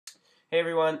Hey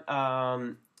everyone,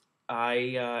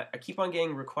 I keep on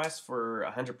getting requests for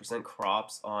 100%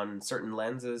 crops on certain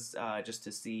lenses just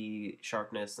to see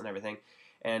sharpness and everything,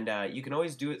 and you can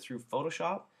always do it through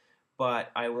Photoshop, but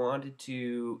I wanted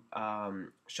to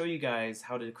show you guys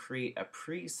how to create a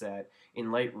preset in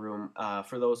Lightroom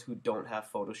for those who don't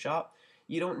have Photoshop.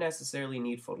 You don't necessarily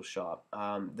need Photoshop.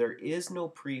 There is no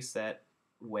preset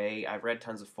way. I've read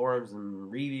tons of forums and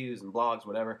reviews and blogs,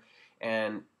 whatever,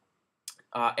 and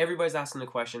everybody's asking the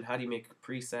question, how do you make a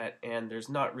preset? And there's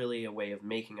not really a way of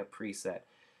making a preset.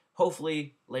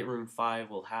 Hopefully, Lightroom 5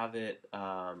 will have it.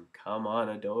 Come on,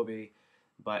 Adobe.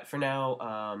 But for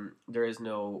now, there is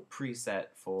no preset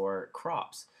for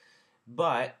crops.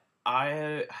 But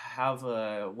I have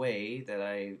a way that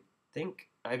I think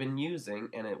I've been using,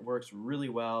 and it works really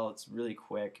well. It's really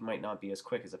quick. It might not be as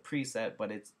quick as a preset,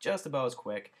 but it's just about as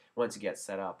quick once you get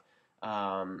set up.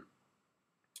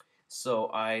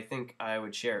 So I think I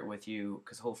would share it with you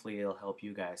because hopefully it'll help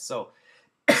you guys. So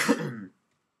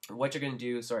what you're going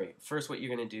to do, first what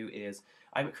you're going to do is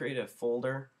I've created a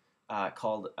folder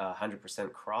called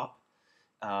 100% crop.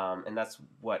 And that's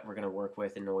what we're going to work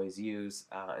with and always use.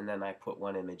 And then I put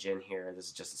one image in here. This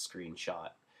is just a screenshot.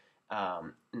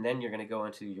 And then you're going to go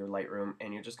into your Lightroom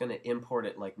and you're just going to import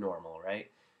it like normal, right?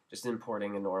 Just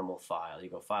importing a normal file. You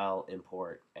go File,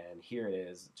 Import, and here it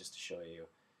is just to show you.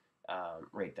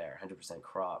 Right there, 100%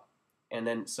 crop. And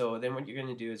then, then what you're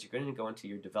going to do is you're going to go into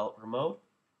your developer mode,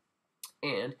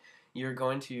 and you're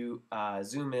going to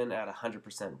zoom in at 100%,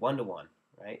 1:1,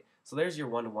 right? So there's your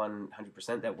 1:1,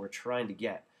 100% that we're trying to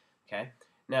get, okay?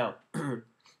 Now,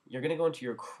 you're going to go into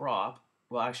your crop.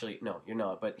 Well, actually, no, you're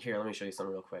not, but here, let me show you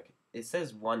something real quick. It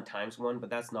says 1:1, but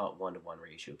that's not 1:1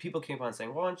 ratio. People keep on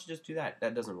saying, well, why don't you just do that?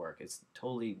 That doesn't work. It's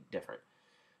totally different.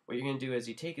 What you're going to do is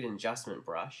you take an adjustment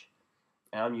brush,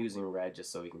 and I'm using red just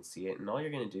so we can see it. And all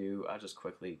you're going to do, I'll just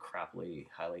quickly, crappily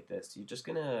highlight this. You're just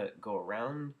going to go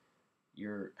around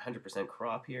your 100%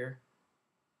 crop here.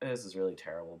 This is really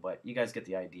terrible, but you guys get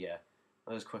the idea.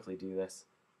 I'll just quickly do this.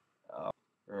 Oh,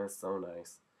 that's so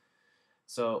nice.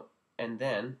 So, and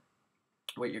then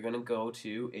what you're going to go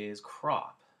to is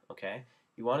crop, okay?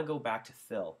 You want to go back to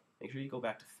fill. Make sure you go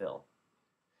back to fill.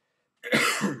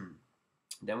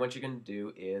 Then what you're going to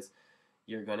do is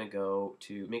you're going to go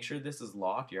to, make sure this is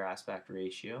locked, your aspect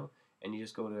ratio, and you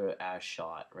just go to as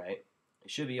shot, right?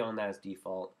 It should be on that as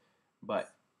default,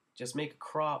 but just make a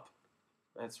crop.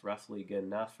 That's roughly good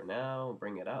enough for now.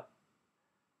 Bring it up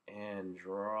and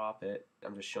drop it.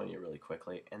 I'm just showing you really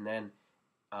quickly. And then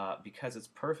because it's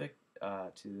perfect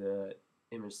to the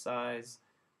image size,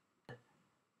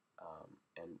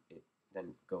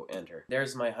 then go enter.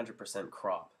 There's my 100%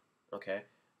 crop, okay?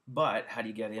 But how do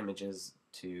you get images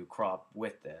to crop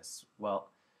with this? Well,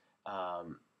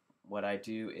 what I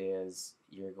do is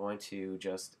you're going to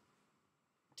just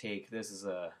take, this is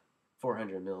a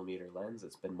 400 millimeter lens.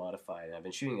 It's been modified, and I've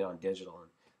been shooting it on digital, and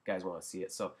guys want to see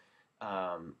it. So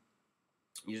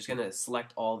you're just going to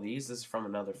select all these. This is from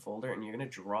another folder, and you're going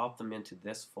to drop them into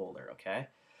this folder, okay?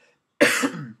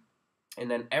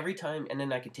 And then every time, and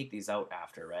then I can take these out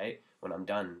after, right? When I'm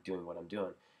done doing what I'm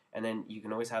doing. And then you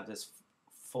can always have this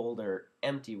folder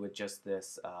empty with just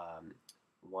this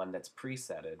one that's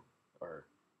presetted or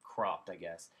cropped, I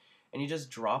guess. And you just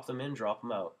drop them in, drop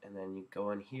them out, and then you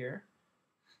go in here,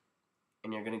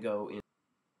 and you're going to go in,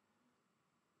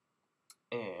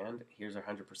 and here's our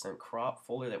 100% crop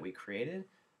folder that we created.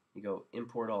 You go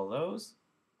import all those,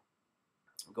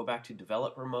 go back to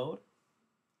developer mode.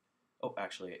 Oh,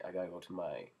 actually, I gotta go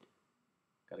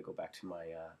back to my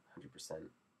 100%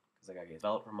 because I gotta get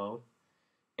developer mode.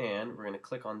 And we're going to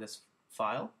click on this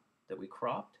file that we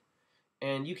cropped,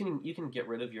 and you can get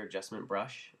rid of your adjustment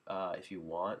brush if you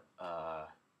want.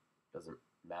 Doesn't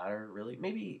matter really.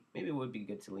 Maybe it would be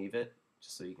good to leave it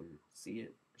just so you can see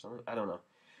it or something. I don't know,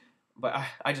 but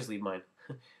I just leave mine.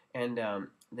 And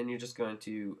then you're just going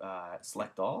to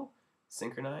select all,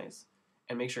 synchronize,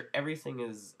 and make sure everything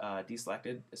is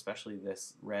deselected, especially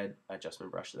this red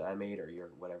adjustment brush that I made, or your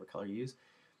whatever color you use.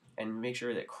 And make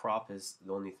sure that crop is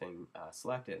the only thing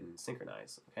selected and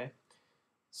synchronize, okay?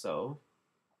 So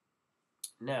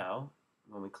now,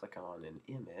 when we click on an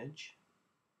image,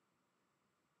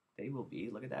 they will be,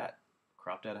 look at that,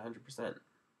 cropped at 100%,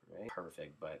 right?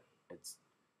 Perfect, but it's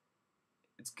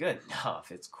good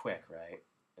enough. It's quick, right?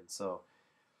 And so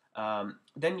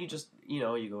then you just, you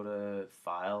go to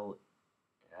File,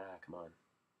 come on.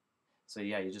 So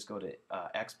yeah, you just go to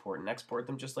export and export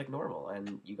them just like normal,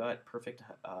 and you got perfect,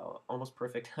 almost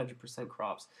perfect 100%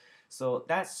 crops. So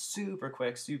that's super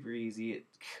quick, super easy. It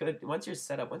could, once you're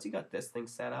set up, once you got this thing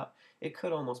set up, it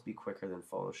could almost be quicker than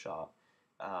Photoshop.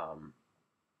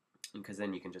 because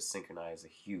then you can just synchronize a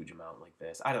huge amount like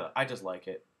this. I don't know. I just like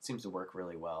it. Seems to work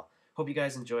really well. Hope you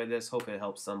guys enjoyed this. Hope it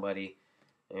helps somebody.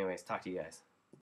 Anyways, talk to you guys.